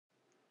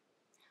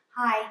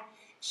Hi,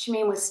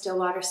 Shameem with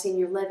Stillwater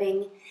Senior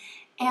Living,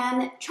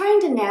 and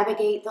trying to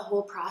navigate the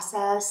whole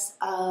process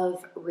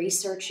of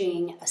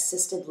researching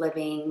assisted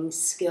living,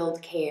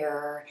 skilled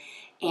care,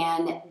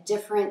 and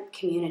different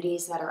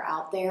communities that are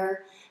out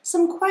there.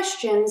 Some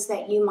questions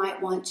that you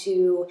might want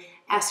to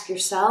ask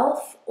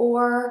yourself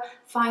or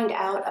find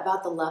out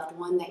about the loved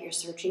one that you're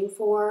searching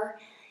for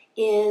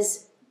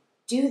is,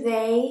 do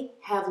they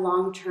have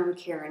long-term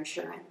care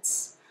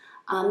insurance?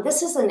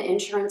 This is an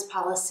insurance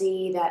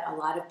policy that a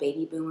lot of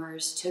baby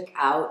boomers took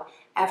out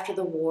after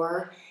the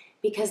war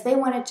because they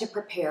wanted to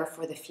prepare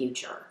for the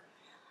future.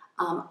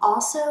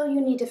 Also,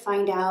 you need to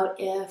find out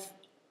if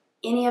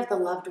any of the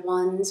loved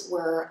ones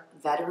were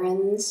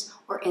veterans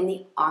or in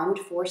the armed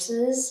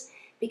forces,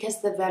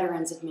 because the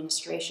Veterans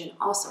Administration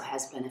also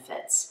has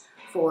benefits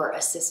for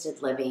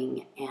assisted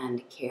living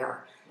and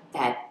care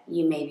that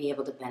you may be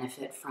able to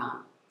benefit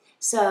from.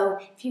 So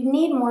if you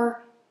need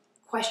more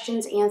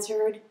questions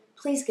answered,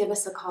 please give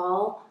us a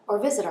call or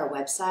visit our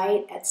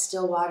website at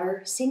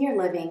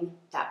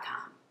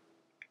stillwaterseniorliving.com.